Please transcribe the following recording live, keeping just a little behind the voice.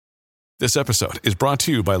This episode is brought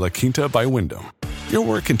to you by La Quinta by Wyndham. Your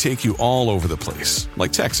work can take you all over the place,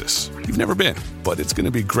 like Texas. You've never been, but it's going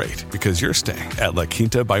to be great because you're staying at La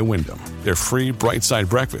Quinta by Wyndham. Their free Bright Side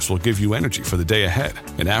breakfast will give you energy for the day ahead.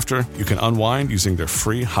 And after, you can unwind using their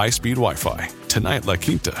free high-speed Wi-Fi. Tonight, La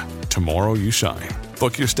Quinta. Tomorrow, you shine.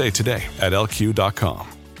 Book your stay today at lq.com.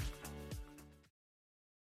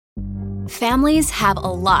 Families have a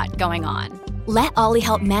lot going on. Let Ollie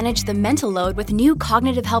help manage the mental load with new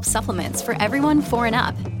cognitive help supplements for everyone 4 and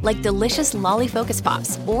up, like delicious Lolly Focus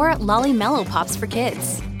Pops or Lolly Mellow Pops for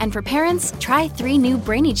kids. And for parents, try 3 new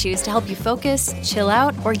Brainy Chews to help you focus, chill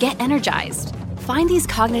out, or get energized. Find these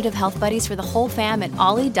cognitive health buddies for the whole fam at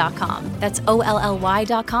ollie.com. That's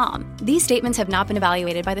OLLY.com. These statements have not been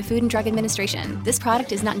evaluated by the Food and Drug Administration. This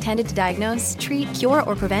product is not intended to diagnose, treat, cure,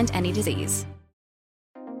 or prevent any disease.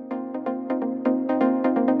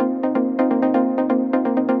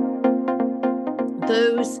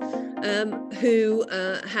 Those who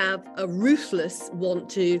have a ruthless want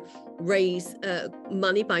to raise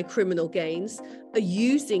money by criminal gains are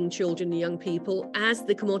using children and young people as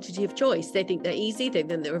the commodity of choice. They think they're easy, they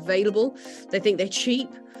think they're available, they think they're cheap,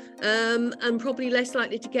 and probably less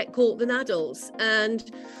likely to get caught than adults. And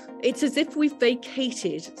it's as if we've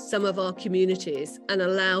vacated some of our communities and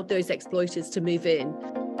allowed those exploiters to move in.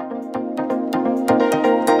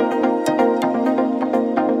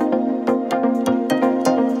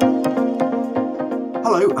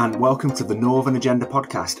 Hello and welcome to the Northern Agenda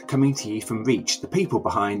podcast, coming to you from Reach, the people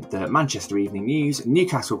behind the Manchester Evening News,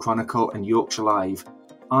 Newcastle Chronicle and Yorkshire Live.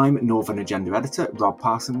 I'm Northern Agenda editor Rob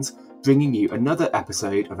Parsons, bringing you another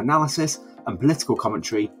episode of analysis and political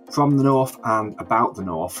commentary from the North and about the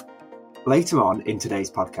North. Later on in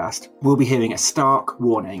today's podcast, we'll be hearing a stark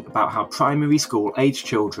warning about how primary school-aged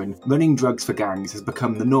children running drugs for gangs has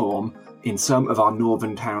become the norm in some of our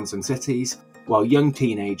northern towns and cities, while young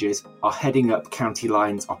teenagers are heading up county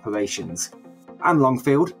lines operations. Anne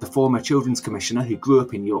Longfield, the former Children's Commissioner who grew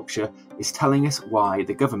up in Yorkshire, is telling us why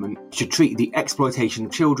the government should treat the exploitation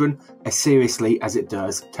of children as seriously as it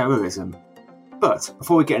does terrorism. But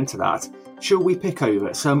before we get into that, shall we pick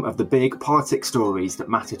over some of the big politics stories that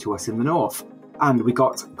matter to us in the North? And we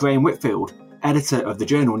got Graham Whitfield, editor of the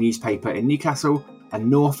Journal newspaper in Newcastle and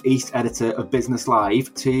North East editor of Business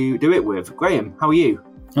Live, to do it with. Graham, how are you?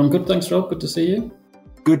 I'm good, thanks, Rob. Good to see you.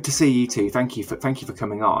 Good to see you too. Thank you for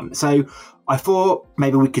coming on. So I thought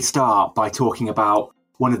maybe we could start by talking about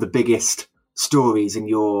one of the biggest stories in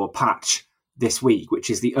your patch this week, which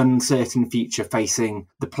is the uncertain future facing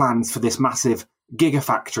the plans for this massive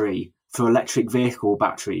gigafactory for electric vehicle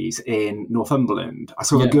batteries in Northumberland. I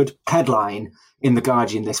saw a good headline in The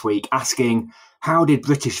Guardian this week asking, how did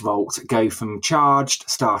Britishvolt go from charged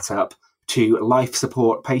startup to life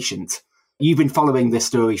support patient? You've been following this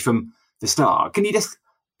story from the start. Can you just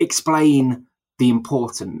explain the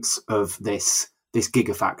importance of this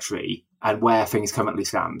gigafactory and where things currently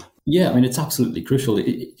stand? Yeah, I mean, it's absolutely crucial.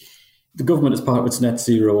 The government, as part of its net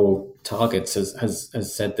zero targets,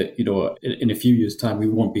 has said that, you know, in a few years' time, we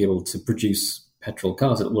won't be able to produce petrol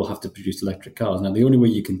cars. It will have to produce electric cars. Now, the only way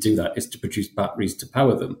you can do that is to produce batteries to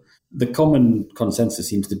power them. The common consensus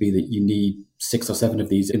seems to be that you need 6 or 7 of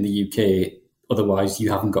these in the UK. Otherwise, you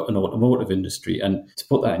haven't got an automotive industry. And to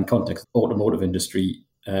put that in context, automotive industry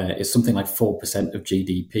is something like 4% of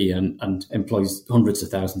GDP and employs hundreds of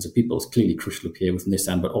thousands of people. It's clearly crucial up here with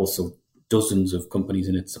Nissan, but also dozens of companies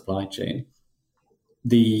in its supply chain.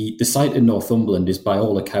 The site in Northumberland is, by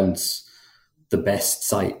all accounts, the best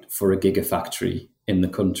site for a gigafactory in the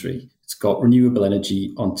country. It's got renewable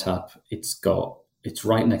energy on tap. It's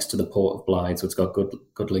right next to the Port of Blythe, so it's got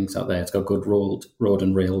good links out there. It's got good road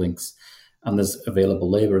and rail links. And there's available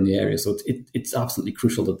labour in the area. So it's absolutely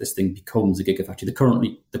crucial that this thing becomes a gigafactory.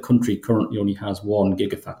 The country currently only has one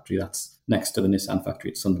gigafactory that's next to the Nissan factory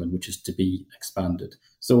at Sunderland, which is to be expanded.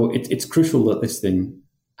 So it's crucial that this thing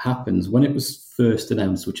happens. When it was first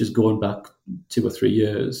announced, which is going back 2 or 3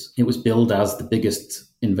 years, it was billed as the biggest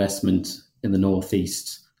investment in the North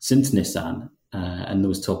East since Nissan. And there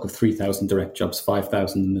was talk of 3,000 direct jobs,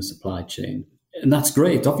 5,000 in the supply chain. And that's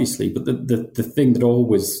great, obviously, but the thing that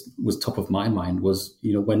always was top of my mind was,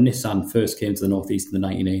 you know, when Nissan first came to the Northeast in the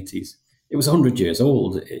 1980s, it was 100 years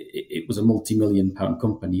old. It was a multi-million-pound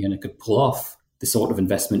company, and it could pull off the sort of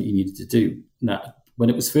investment you needed to do. Now, when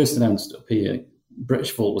it was first announced up here,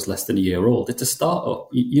 Britishvolt was less than a year old. It's a startup.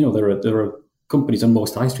 You know, there are companies on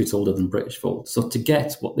most high streets older than Britishvolt. So to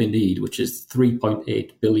get what they need, which is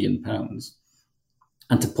 £3.8 billion,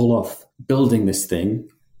 and to pull off building this thing,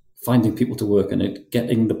 finding people to work on it,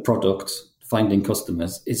 getting the product, finding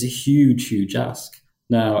customers, is a huge, huge ask.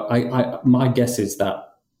 Now, my guess is that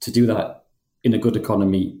to do that in a good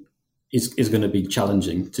economy is going to be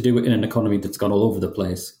challenging. To do it in an economy that's gone all over the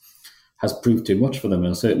place has proved too much for them,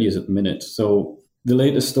 and certainly is at the minute. So the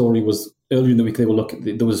latest story was earlier in the week.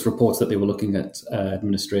 There was reports that they were looking at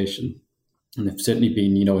administration, and they've certainly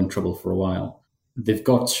been, in trouble for a while. They've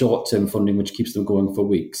got short-term funding which keeps them going for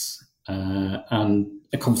weeks, and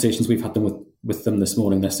the conversations we've had with them this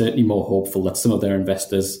morning, they're certainly more hopeful that some of their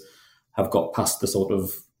investors have got past the sort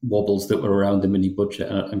of wobbles that were around the mini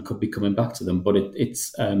budget and could be coming back to them. But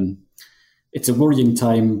it's a worrying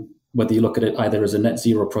time, whether you look at it either as a net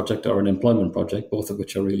zero project or an employment project, both of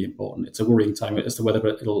which are really important. It's a worrying time as to whether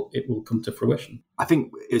it will come to fruition. I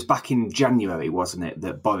think it was back in January, wasn't it,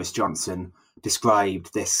 that Boris Johnson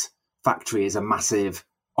described this factory as a massive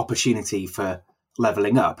opportunity for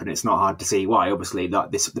levelling up, and it's not hard to see why. Obviously,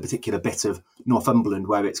 that the particular bit of Northumberland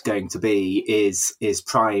where it's going to be is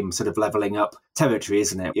prime sort of levelling up territory,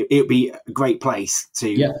 isn't it? It would be a great place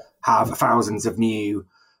to have thousands of new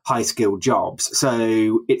high-skilled jobs.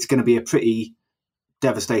 So it's going to be a pretty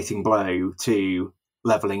devastating blow to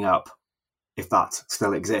levelling up, if that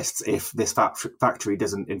still exists, if this factory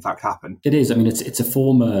doesn't in fact happen. It is. I mean, it's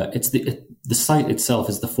the site itself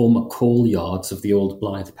is the former coal yards of the old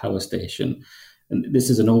Blythe power station. And this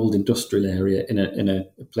is an old industrial area in a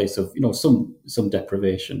place of some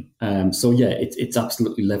deprivation. It's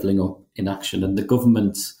absolutely levelling up in action. And the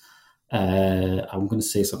government, I'm going to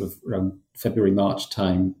say sort of around February, March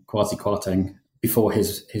time, Kwasi Kwarteng, before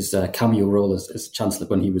his cameo role as Chancellor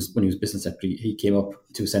when he was Business Secretary, he came up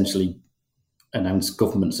to essentially announce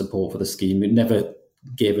government support for the scheme. It never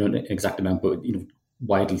gave an exact amount, but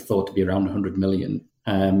widely thought to be around 100 million.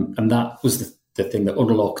 And that was the thing that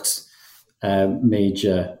unlocked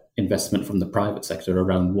major investment from the private sector,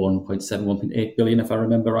 around 1.8 billion, if I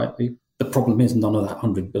remember rightly. The problem is none of that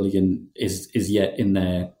 100 billion is yet in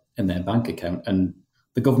their bank account, and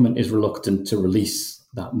the government is reluctant to release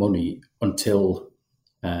that money until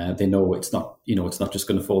they know it's not just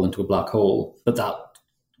going to fall into a black hole. But that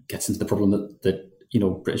gets into the problem that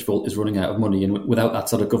Britishvolt is running out of money, and without that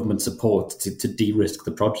sort of government support to de-risk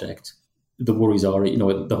the project, the worries are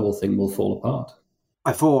the whole thing will fall apart.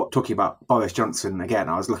 I thought, talking about Boris Johnson again,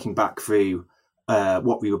 I was looking back through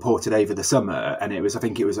what we reported over the summer, and I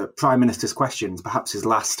think it was a Prime Minister's questions, perhaps his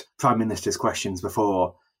last Prime Minister's questions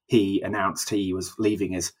before he announced he was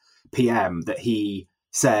leaving as PM, that he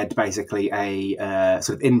said basically a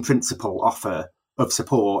sort of in principle offer of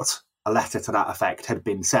support, a letter to that effect had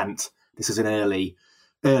been sent. This was in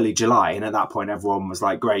early July, and at that point everyone was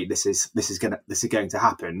like, great, this is going to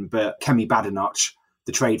happen. But Kemi Badenoch,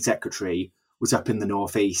 the Trade Secretary, was up in the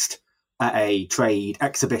Northeast at a trade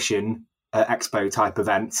exhibition, expo type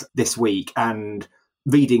event this week, and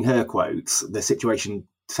reading her quotes, the situation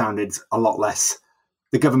sounded a lot less,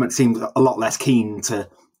 the government seemed a lot less keen to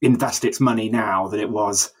invest its money now than it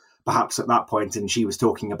was perhaps at that point. And she was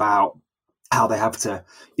talking about how they have to,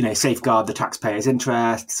 safeguard the taxpayers'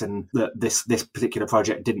 interests, and that this particular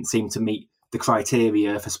project didn't seem to meet the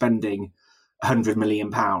criteria for spending £100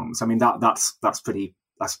 million. I mean, that's pretty.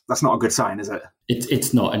 That's not a good sign, is it?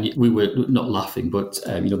 It's not, and we were not laughing, but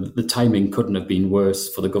the timing couldn't have been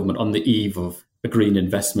worse for the government on the eve of a green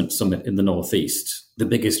investment summit in the Northeast. The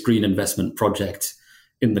biggest green investment project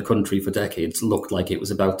in the country for decades looked like it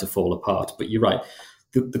was about to fall apart. But you're right.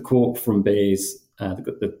 The quote from Bayes,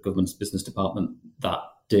 the government's business department, that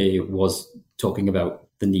day was talking about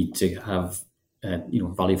the need to have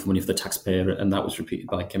value for money for the taxpayer, and that was repeated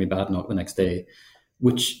by Kemi Badenoch the next day,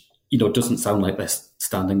 which doesn't sound like they're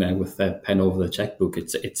standing there with their pen over the checkbook.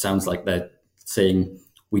 It sounds like they're saying,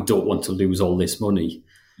 we don't want to lose all this money.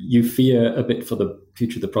 You fear a bit for the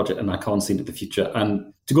future of the project, and I can't see into the future.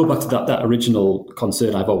 And to go back to that original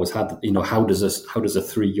concern I've always had, how does a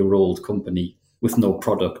 3-year-old company with no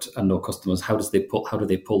product and no customers, how do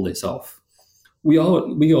they pull this off? We are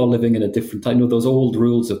living in a different time. Those old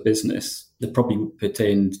rules of business that probably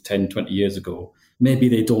pertained 10, 20 years ago, maybe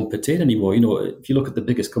they don't pertain anymore. If you look at the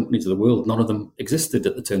biggest companies of the world, none of them existed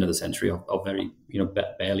at the turn of the century, or very,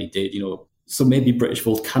 barely did. So maybe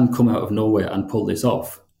Britishvolt can come out of nowhere and pull this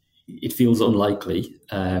off. It feels unlikely,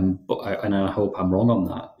 but I hope I'm wrong on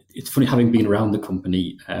that. It's funny, having been around the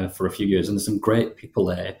company for a few years, and there's some great people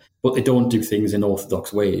there, but they don't do things in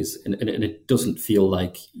orthodox ways, and it doesn't feel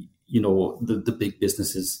like the big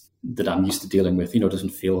businesses that I'm used to dealing with. It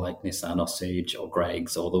doesn't feel like Nissan or Sage or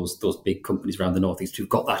Greggs or those big companies around the Northeast who've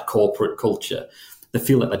got that corporate culture. They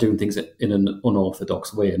feel like they're doing things in an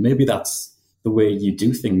unorthodox way, and maybe that's the way you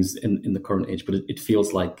do things in the current age. But it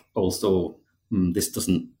feels like also this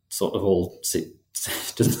doesn't sort of all sit.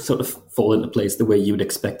 Doesn't sort of fall into place the way you would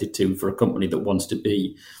expect it to for a company that wants to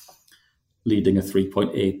be leading a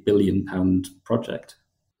 £3.8 billion project.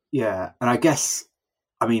 Yeah, and I guess,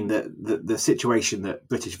 I mean, the situation that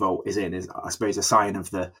British Volt is in is, I suppose, a sign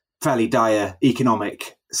of the fairly dire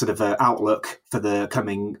economic sort of outlook for the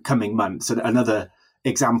coming months. And another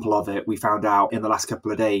example of it we found out in the last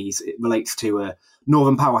couple of days, it relates to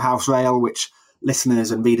Northern Powerhouse Rail, which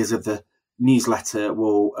listeners and readers of the newsletter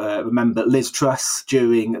will remember Liz Truss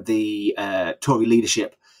during the Tory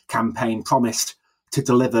leadership campaign promised to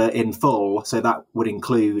deliver in full. So that would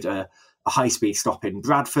include a high-speed stop in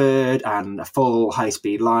Bradford and a full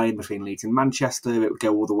high-speed line between Leeds and Manchester. It would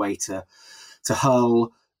go all the way to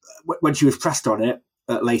Hull. When she was pressed on it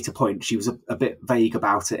at later point, she was a bit vague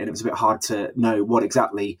about it, and it was a bit hard to know what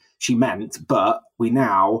exactly she meant. But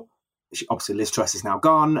obviously Liz Truss is now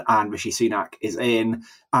gone and Rishi Sunak is in,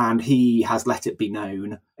 and he has let it be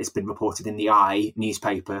known, it's been reported in the Eye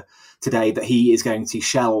newspaper today, that he is going to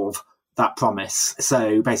shelve that promise.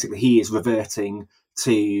 So basically he is reverting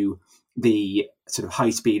to the sort of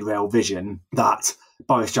high-speed rail vision that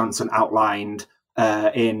Boris Johnson outlined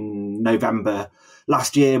in November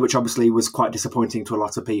last year, which obviously was quite disappointing to a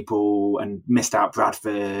lot of people and missed out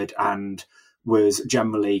Bradford and was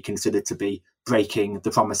generally considered to be breaking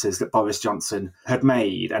the promises that Boris Johnson had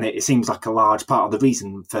made. And it seems like a large part of the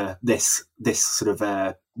reason for this sort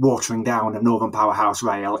of watering down of Northern Powerhouse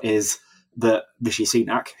Rail is that Rishi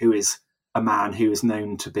Sunak, who is a man who is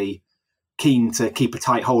known to be keen to keep a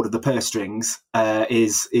tight hold of the purse strings,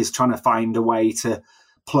 is trying to find a way to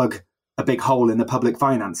plug a big hole in the public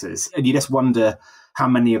finances. And you just wonder how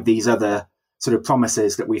many of these other sort of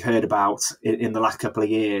promises that we've heard about in the last couple of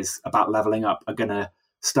years about levelling up are going to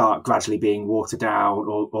start gradually being watered down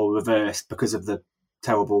or reversed because of the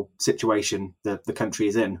terrible situation that the country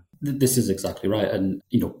is in. This is exactly right. And,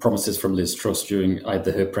 promises from Liz Truss during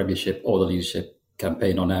either her premiership or the leadership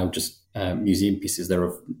campaign are now just museum pieces. They're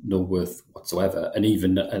of no worth whatsoever. And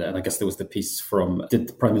I guess there was the piece did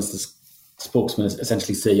the Prime Minister's spokesman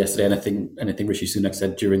essentially say yesterday, anything Rishi Sunak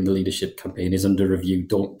said during the leadership campaign is under review.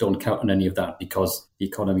 Don't count on any of that because the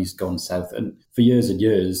economy's gone south. And for years and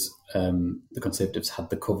years, the Conservatives had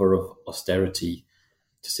the cover of austerity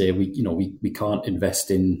to say we can't invest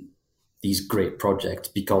in these great projects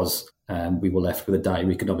because we were left with a dire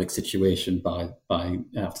economic situation by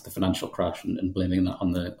after the financial crash and blaming that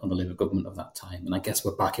on the Labour government of that time. And I guess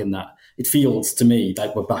we're back in that. It feels to me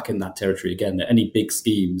like we're back in that territory again. That any big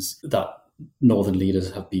schemes that Northern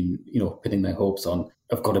leaders have been, pinning their hopes on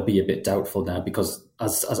have got to be a bit doubtful now because,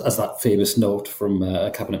 as that famous note from a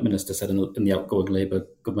cabinet minister said in the outgoing Labour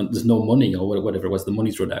government, there's no money or whatever it was, the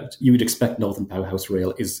money's run out. You would expect Northern Powerhouse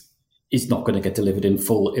Rail is not going to get delivered in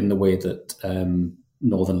full in the way that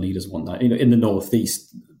Northern leaders want that. In the North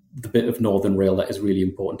East, the bit of Northern Rail that is really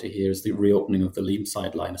important to hear is the reopening of the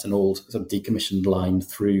Leamside line. It's an old sort of decommissioned line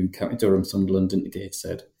through County Durham, Sunderland into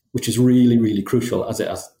Gateshead, which is really, really crucial as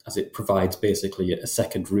it provides basically a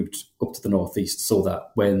second route up to the northeast, so that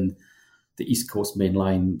when the East Coast main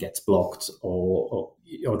line gets blocked or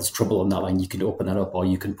there's trouble on that line, you can open that up, or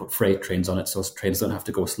you can put freight trains on it so trains don't have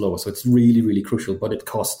to go slower. So it's really, really crucial, but it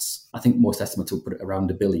costs, I think most estimates will put it around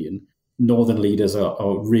 $1 billion. Northern leaders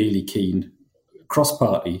are really keen,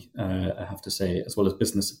 cross-party, I have to say, as well as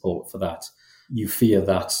business support for that. You fear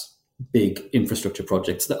that big infrastructure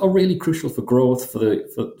projects that are really crucial for growth,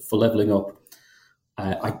 for levelling up,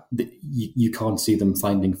 you can't see them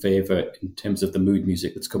finding favour in terms of the mood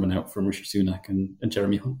music that's coming out from Rishi Sunak and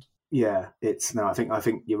Jeremy Hunt. Yeah, I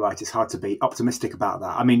think you're right. It's hard to be optimistic about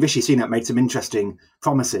that. I mean, Rishi Sunak made some interesting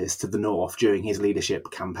promises to the North during his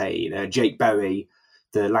leadership campaign. Jake Berry,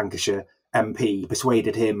 the Lancashire MP,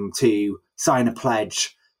 persuaded him to sign a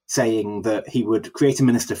pledge saying that he would create a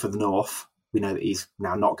minister for the North. We know that he's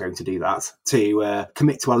now not going to do that, to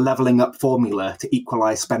commit to a levelling up formula to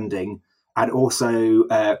equalise spending and also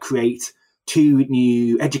create 2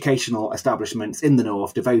 new educational establishments in the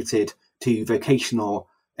North devoted to vocational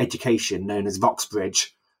education known as Voxbridge.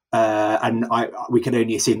 And we can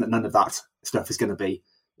only assume that none of that stuff is going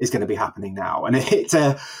to be happening now. And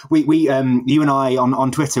you and I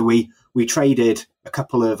on Twitter, we traded a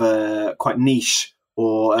couple of quite niche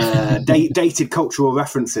or dated cultural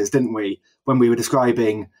references, didn't we, when we were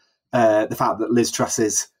describing the fact that Liz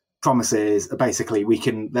Truss's promises are basically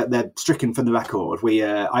they're stricken from the record.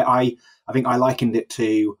 I think I likened it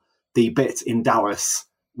to the bit in Dallas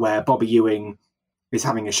where Bobby Ewing is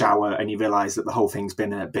having a shower and you realise that the whole thing's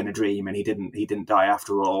been a dream and he didn't die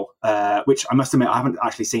after all. Which I must admit I haven't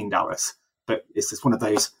actually seen Dallas, but it's just one of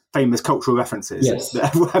those famous cultural references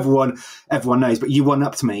that everyone knows. But you one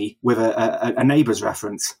up to me with a Neighbours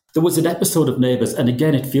reference. There was an episode of Neighbours, and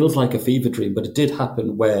again, it feels like a fever dream, but it did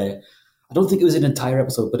happen where I don't think it was an entire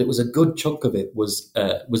episode, but it was a good chunk of it was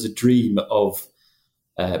a dream of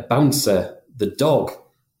Bouncer, the dog,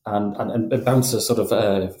 and Bouncer sort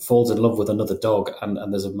of falls in love with another dog,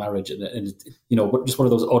 and there's a marriage, and just one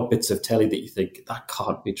of those odd bits of telly that you think that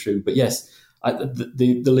can't be true. But yes,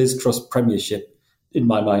 the Liz Truss premiership, in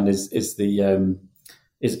my mind, is the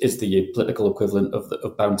political equivalent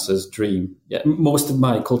of Bouncer's dream. Yeah, most of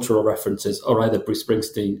my cultural references are either Bruce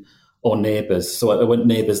Springsteen or Neighbours. So I went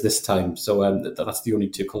Neighbours this time. So that's the only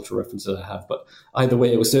two cultural references I have. But either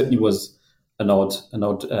way, it certainly was an odd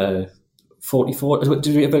 44.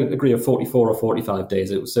 Did we ever agree on 44 or 45 days?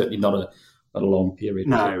 It was certainly not a long period.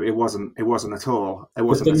 No, it wasn't. It wasn't at all.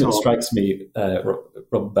 The thing that strikes me, Rob,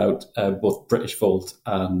 about both British Volt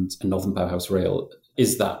and Northern Powerhouse Rail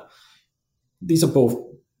is that these are both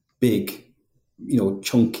big,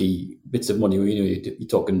 chunky bits of money. You're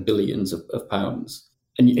talking billions of pounds,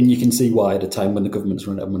 and you can see why at a time when the government's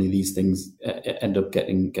run out of money, these things end up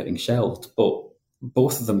getting shelved. But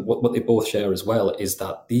both of them, what they both share as well, is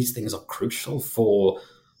that these things are crucial for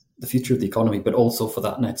the future of the economy, but also for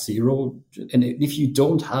that net zero. And if you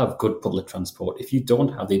don't have good public transport, if you don't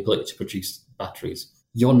have the ability to produce batteries,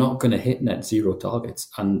 you're not going to hit net zero targets.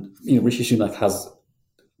 And Rishi Sunak has,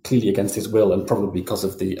 clearly against his will, and probably because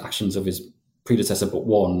of the actions of his predecessor but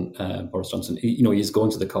one, Boris Johnson, he's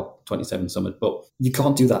going to the COP27 summit, but you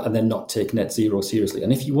can't do that and then not take net zero seriously.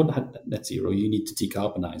 And if you want to have net zero, you need to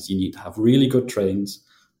decarbonise. You need to have really good trains,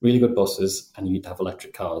 really good buses, and you need to have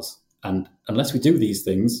electric cars. And unless we do these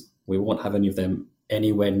things, we won't have any of them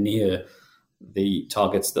anywhere near the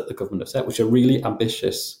targets that the government have set, which are really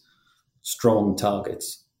ambitious, strong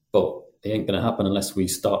targets. But they ain't going to happen unless we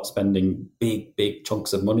start spending big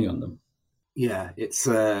chunks of money on them. Yeah, it's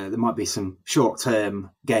there might be some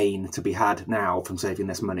short-term gain to be had now from saving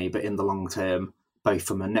this money, but in the long term, both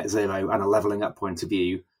from a net zero and a levelling up point of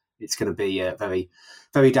view, it's going to be very,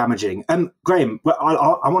 very damaging. Graham,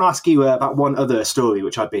 I want to ask you about one other story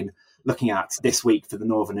which I've been looking at this week for the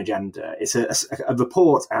Northern Agenda. It's a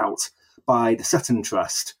report out by the Sutton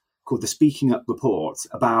Trust called the Speaking Up Report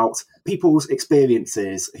about people's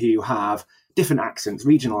experiences who have different accents,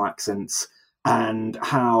 regional accents, and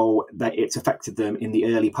how it's affected them in the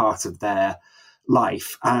early part of their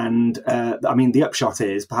life. And the upshot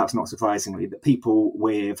is, perhaps not surprisingly, that people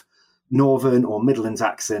with Northern or Midlands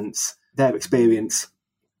accents, their experience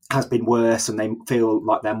has been worse and they feel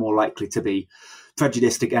like they're more likely to be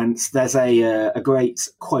prejudiced against. There's a great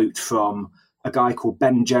quote from a guy called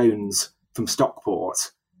Ben Jones from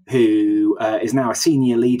Stockport, who is now a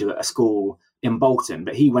senior leader at a school in Bolton,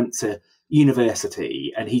 but he went to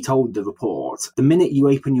university, and he told the report, "The minute you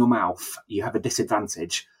open your mouth, you have a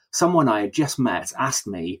disadvantage. Someone I had just met asked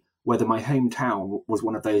me whether my hometown was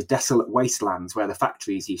one of those desolate wastelands where the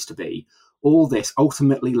factories used to be. All this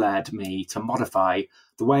ultimately led me to modify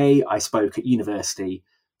the way I spoke at university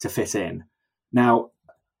to fit in." Now,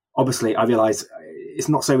 obviously, I realise it's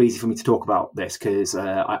not so easy for me to talk about this because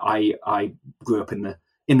I grew up in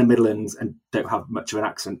the Midlands and don't have much of an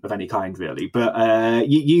accent of any kind, really. But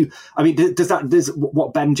does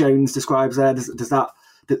what Ben Jones describes there, does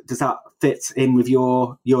that fit in with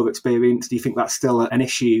your experience? Do you think that's still an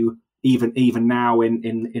issue even now in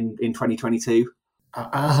 2022?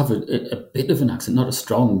 I have a bit of an accent, not a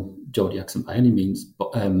strong Geordie accent by any means,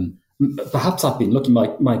 but perhaps I've been lucky.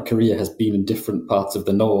 My career has been in different parts of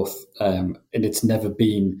the north, and it's never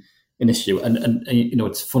been an issue. And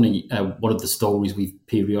it's funny. One of the stories we've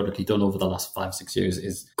periodically done over the last 5-6 years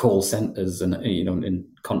is call centres and in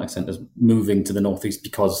contact centres moving to the northeast,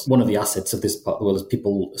 because one of the assets of this part of the world is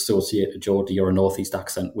people associate a Geordie or a northeast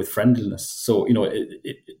accent with friendliness. So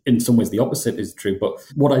in some ways the opposite is true. But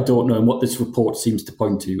what I don't know and what this report seems to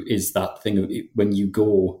point to is that thing of when you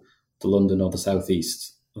go to London or the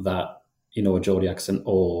southeast, that a Geordie accent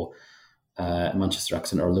or a Manchester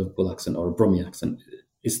accent or a Liverpool accent or a Brummie accent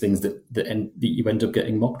is things that you end up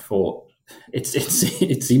getting mocked for. It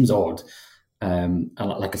seems odd, and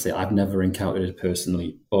like I say, I've never encountered it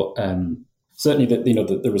personally, but certainly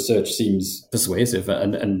the research seems persuasive,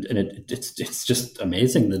 and it's just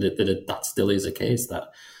amazing that still is a case,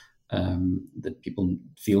 that people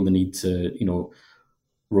feel the need to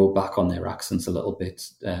roll back on their accents a little bit,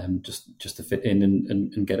 just to fit in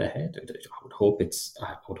and get ahead. I would hope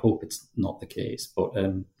it's not the case, but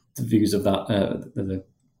the views of that, the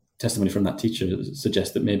testimony from that teacher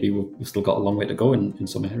suggests that maybe we've still got a long way to go in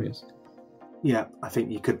some areas. Yeah, I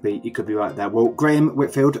think you could be right there. Well, Graham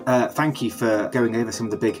Whitfield, thank you for going over some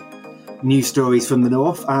of the big news stories from the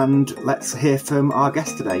north, and let's hear from our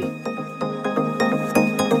guest today.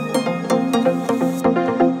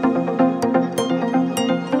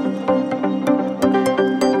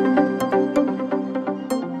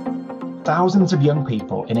 Thousands of young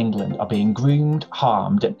people in England are being groomed,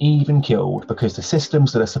 harmed and even killed because the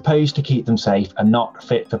systems that are supposed to keep them safe are not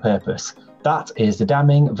fit for purpose. That is the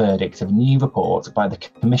damning verdict of a new report by the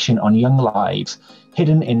Commission on Young Lives,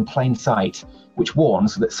 hidden in plain sight, which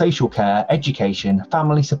warns that social care, education,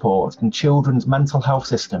 family support and children's mental health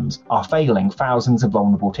systems are failing thousands of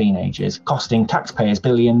vulnerable teenagers, costing taxpayers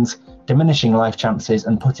billions, diminishing life chances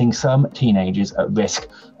and putting some teenagers at risk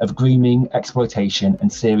of grooming, exploitation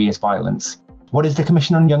and serious violence. What is the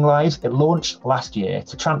Commission on Young Lives? It launched last year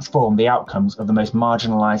to transform the outcomes of the most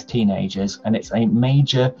marginalised teenagers, and it's a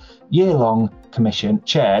major year-long commission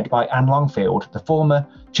chaired by Anne Longfield, the former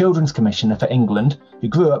Children's Commissioner for England, who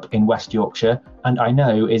grew up in West Yorkshire and I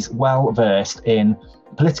know is well versed in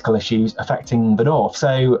political issues affecting the North.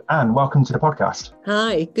 So Anne, welcome to the podcast.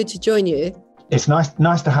 Hi, good to join you. It's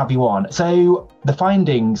nice to have you on. So the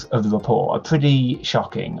findings of the report are pretty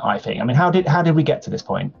shocking, I think. I mean, how did we get to this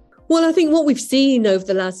point? Well, I think what we've seen over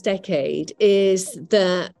the last decade is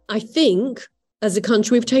that I think as a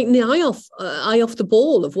country, we've taken the eye off the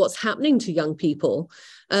ball of what's happening to young people.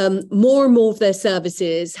 More and more of their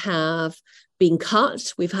services have been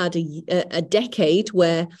cut. We've had a decade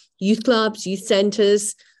where youth clubs, youth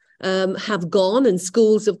centres have gone and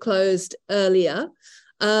schools have closed earlier.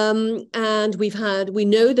 And we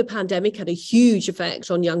know the pandemic had a huge effect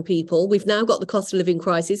on young people. We've now got the cost of living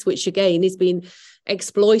crisis, which again has been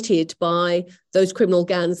exploited by those criminal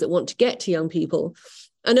gangs that want to get to young people.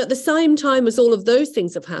 And at the same time as all of those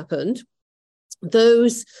things have happened,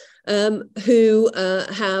 those who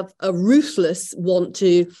have a ruthless want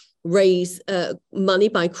to raise money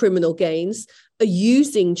by criminal gains are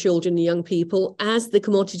using children and young people as the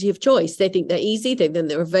commodity of choice. They think they're easy, they think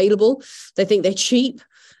they're available, they think they're cheap,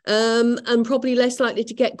 and probably less likely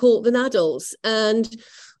to get caught than adults. And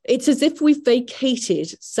it's as if we've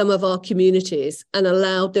vacated some of our communities and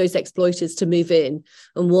allowed those exploiters to move in.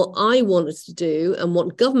 And what I want us to do and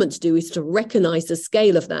want government to do is to recognise the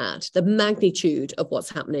scale of that, the magnitude of what's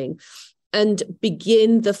happening, and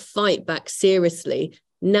begin the fight back seriously,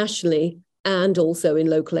 nationally, and also in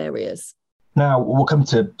local areas. Now, we'll come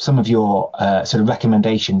to some of your sort of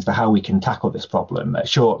recommendations for how we can tackle this problem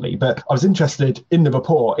shortly. But I was interested in the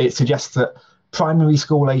report. It suggests that primary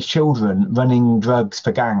school-aged children running drugs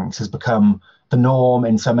for gangs has become the norm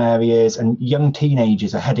in some areas, and young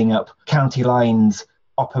teenagers are heading up county lines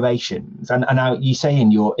operations. And now you say in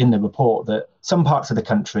the report that some parts of the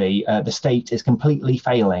country, the state is completely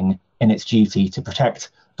failing in its duty to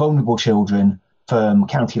protect vulnerable children from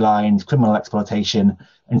county lines, criminal exploitation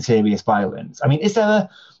and serious violence. I mean, is there a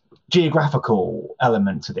geographical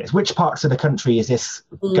element to this? Which parts of the country is this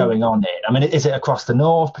going on in? I mean, is it across the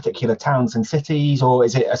north, particular towns and cities, or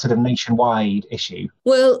is it a sort of nationwide issue?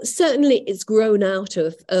 Well, certainly it's grown out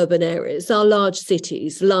of urban areas. Our large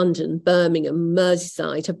cities, London, Birmingham,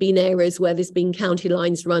 Merseyside, have been areas where there's been county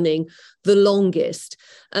lines running the longest.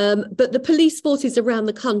 But the police forces around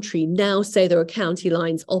the country now say there are county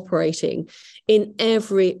lines operating in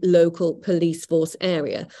every local police force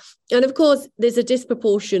area. And of course, there's a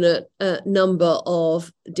disproportionate number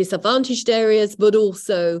of disadvantaged areas, but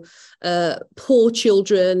also poor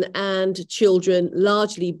children and children,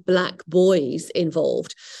 largely Black boys,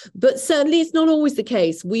 involved. But certainly it's not always the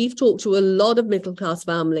case. We've talked to a lot of middle-class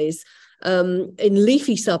families in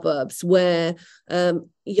leafy suburbs where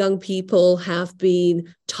young people have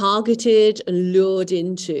been targeted and lured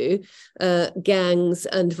into gangs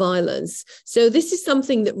and violence. So this is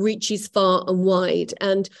something that reaches far and wide.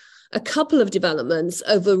 And a couple of developments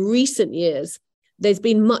over recent years, there's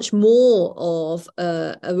been much more of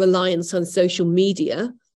a reliance on social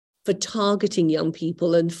media for targeting young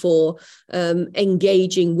people and for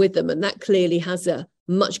engaging with them. And that clearly has a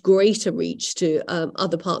much greater reach to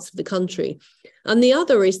other parts of the country. And the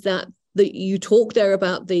other is that you talk there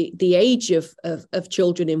about the age of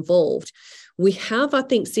children involved. We have, I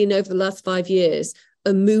think, seen over the last 5 years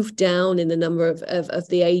a move down in the number of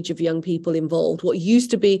the age of young people involved. What used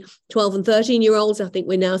to be 12 and 13-year-olds, I think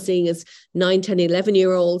we're now seeing as 9, 10,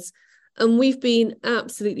 11-year-olds. And we've been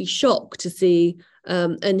absolutely shocked to see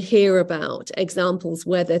and hear about examples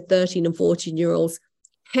where they're 13 and 14-year-olds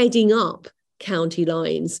heading up county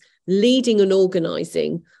lines, leading and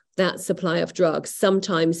organising that supply of drugs,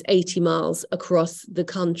 sometimes 80 miles across the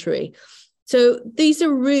country. So these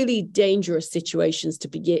are really dangerous situations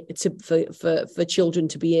for children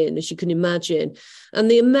to be in, as you can imagine.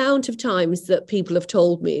 And the amount of times that people have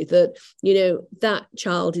told me that, that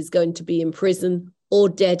child is going to be in prison or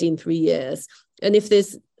dead in 3 years. And if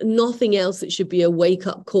there's nothing else that should be a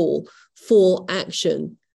wake-up call for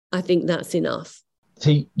action, I think that's enough.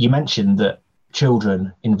 So you mentioned that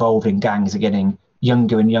children involved in gangs are getting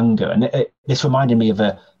younger and younger. And this reminded me of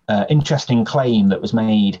a interesting claim that was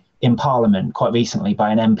made in Parliament quite recently by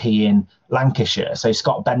an MP in Lancashire. So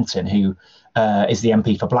Scott Benton, who is the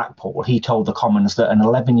MP for Blackpool, he told the Commons that an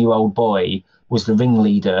 11-year-old boy was the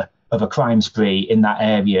ringleader of a crime spree in that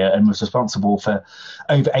area and was responsible for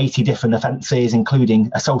over 80 different offences, including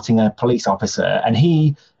assaulting a police officer. And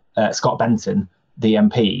he, Scott Benton, the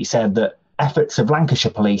MP, said that efforts of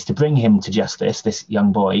Lancashire police to bring him to justice, this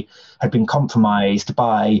young boy, had been compromised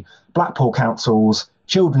by Blackpool Council's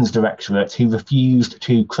Children's Directorate, who refused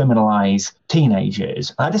to criminalise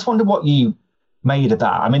teenagers. I just wonder what you made of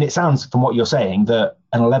that. I mean, it sounds from what you're saying that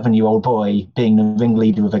an 11-year-old boy being the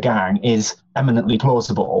ringleader of a gang is eminently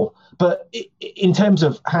plausible. But in terms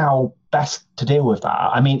of how best to deal with that,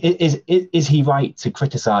 I mean, is he right to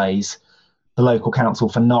criticise the local council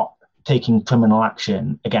for not taking criminal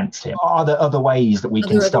action against him? Are there other ways that we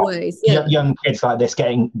can stop young kids like this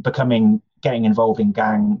getting involved in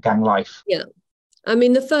gang life? Yeah. I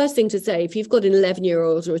mean, the first thing to say, if you've got an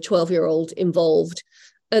 11-year-old or a 12-year-old involved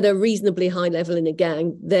at a reasonably high level in a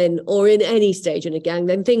gang, then, or in any stage in a gang,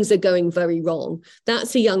 then things are going very wrong.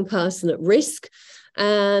 That's a young person at risk.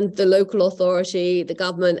 And the local authority, the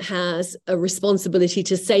government, has a responsibility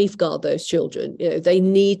to safeguard those children. You know, they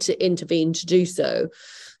need to intervene to do so.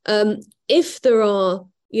 If there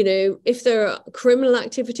are criminal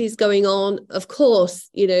activities going on, of course,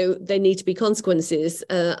 there need to be consequences.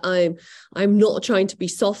 I'm not trying to be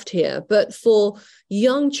soft here, but for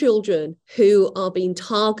young children who are being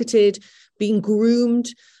targeted, being groomed,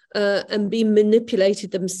 and being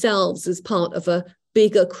manipulated themselves as part of a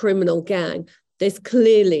bigger criminal gang, there's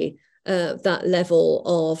clearly that level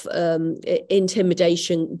of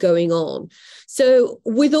intimidation going on. So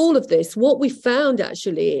with all of this, what we found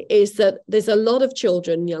actually is that there's a lot of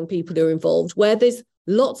children, young people who are involved, where there's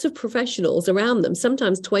lots of professionals around them,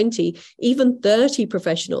 sometimes 20, even 30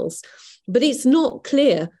 professionals. But it's not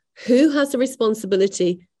clear who has the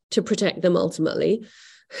responsibility to protect them ultimately,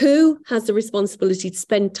 who has the responsibility to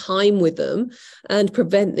spend time with them and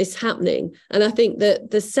prevent this happening. And I think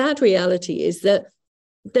that the sad reality is that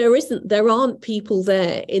there aren't people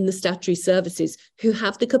there in the statutory services who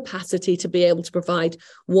have the capacity to be able to provide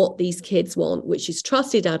what these kids want, which is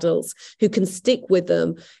trusted adults who can stick with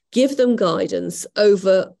them, give them guidance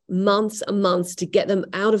over months and months to get them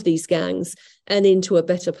out of these gangs and into a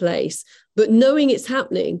better place. But knowing it's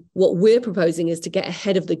happening, what we're proposing is to get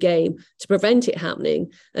ahead of the game, to prevent it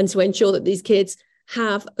happening, and to ensure that these kids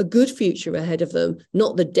have a good future ahead of them,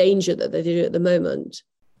 not the danger that they do at the moment.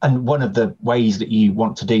 And one of the ways that you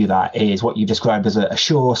want to do that is what you described as a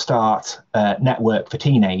Sure Start network for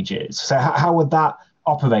teenagers. So how would that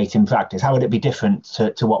operate in practice? How would it be different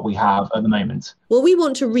to what we have at the moment? Well, we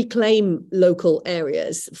want to reclaim local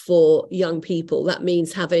areas for young people. That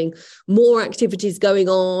means having more activities going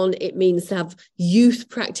on. It means to have youth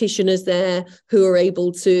practitioners there who are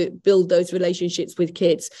able to build those relationships with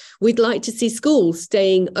kids. We'd like to see schools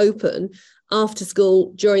staying open after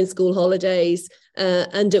school, during school holidays,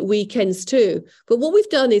 and at weekends too. But what we've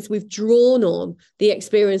done is we've drawn on the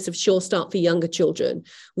experience of Sure Start for younger children.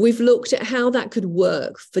 We've looked at how that could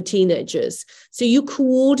work for teenagers. So you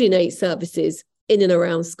coordinate services in and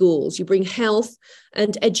around schools. You bring health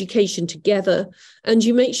and education together, and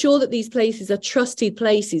you make sure that these places are trusted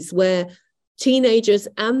places where teenagers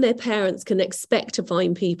and their parents can expect to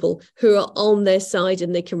find people who are on their side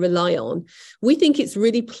and they can rely on. We think it's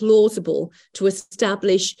really plausible to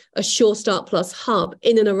establish a Sure Start Plus hub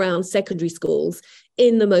in and around secondary schools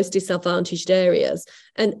in the most disadvantaged areas.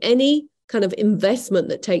 And any kind of investment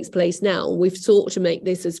that takes place now, we've sought to make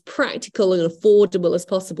this as practical and affordable as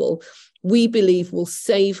possible, we believe will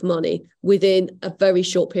save money within a very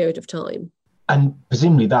short period of time. And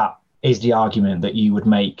presumably that is the argument that you would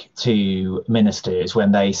make to ministers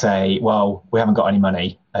when they say, well, we haven't got any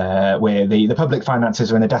money, the public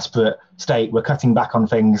finances are in a desperate state, we're cutting back on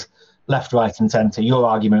things left, right and centre. Your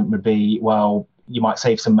argument would be, well, you might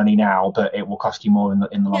save some money now, but it will cost you more in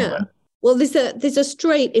the long run. Well, there's a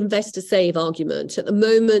straight investor save argument. At the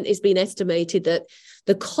moment, it's been estimated that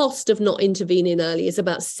the cost of not intervening early is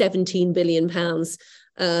about £17 billion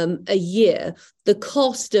a year. The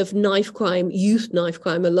cost of knife crime, youth knife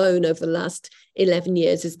crime alone over the last 11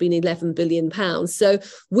 years has been £11 billion. So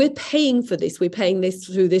we're paying for this. We're paying this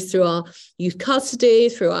through our youth custody,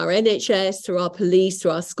 through our NHS, through our police,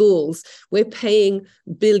 through our schools. We're paying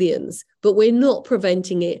billions, but we're not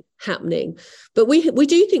preventing it happening. But we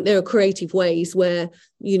do think there are creative ways where,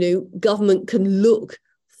 government can look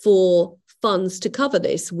for funds to cover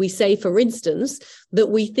this. We say, for instance, that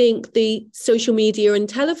we think the social media and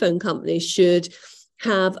telephone companies should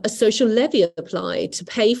have a social levy applied to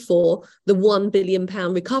pay for the £1 billion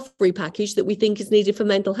recovery package that we think is needed for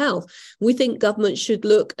mental health. We think government should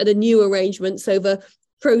look at a new arrangements over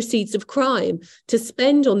proceeds of crime to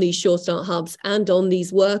spend on these Sure Start hubs and on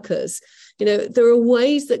these workers. You know, there are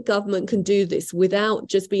ways that government can do this without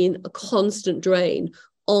just being a constant drain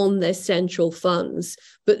on their central funds.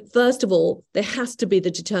 But first of all, there has to be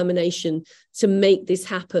the determination to make this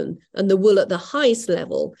happen. And the will at the highest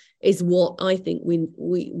level is what I think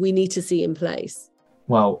we need to see in place.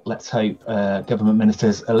 Well, let's hope government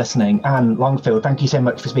ministers are listening. Anne Longfield, thank you so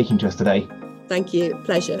much for speaking to us today. Thank you.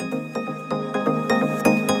 Pleasure.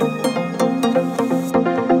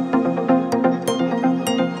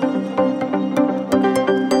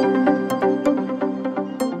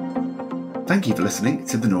 Thank you for listening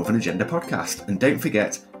to the Northern Agenda podcast, and don't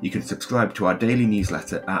forget you can subscribe to our daily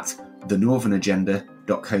newsletter at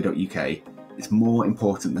thenorthernagenda.co.uk. It's more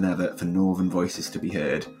important than ever for Northern voices to be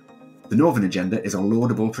heard. The Northern Agenda is a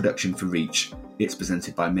laudable production for Reach. It's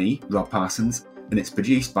presented by me, Rob Parsons, and it's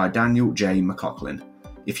produced by Daniel J. McLaughlin.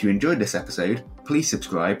 If you enjoyed this episode, please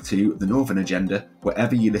subscribe to The Northern Agenda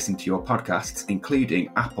wherever you listen to your podcasts,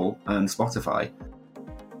 including Apple and Spotify.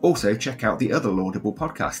 Also, check out the other laudable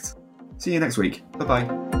podcasts. See you next week.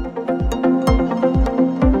 Bye-bye.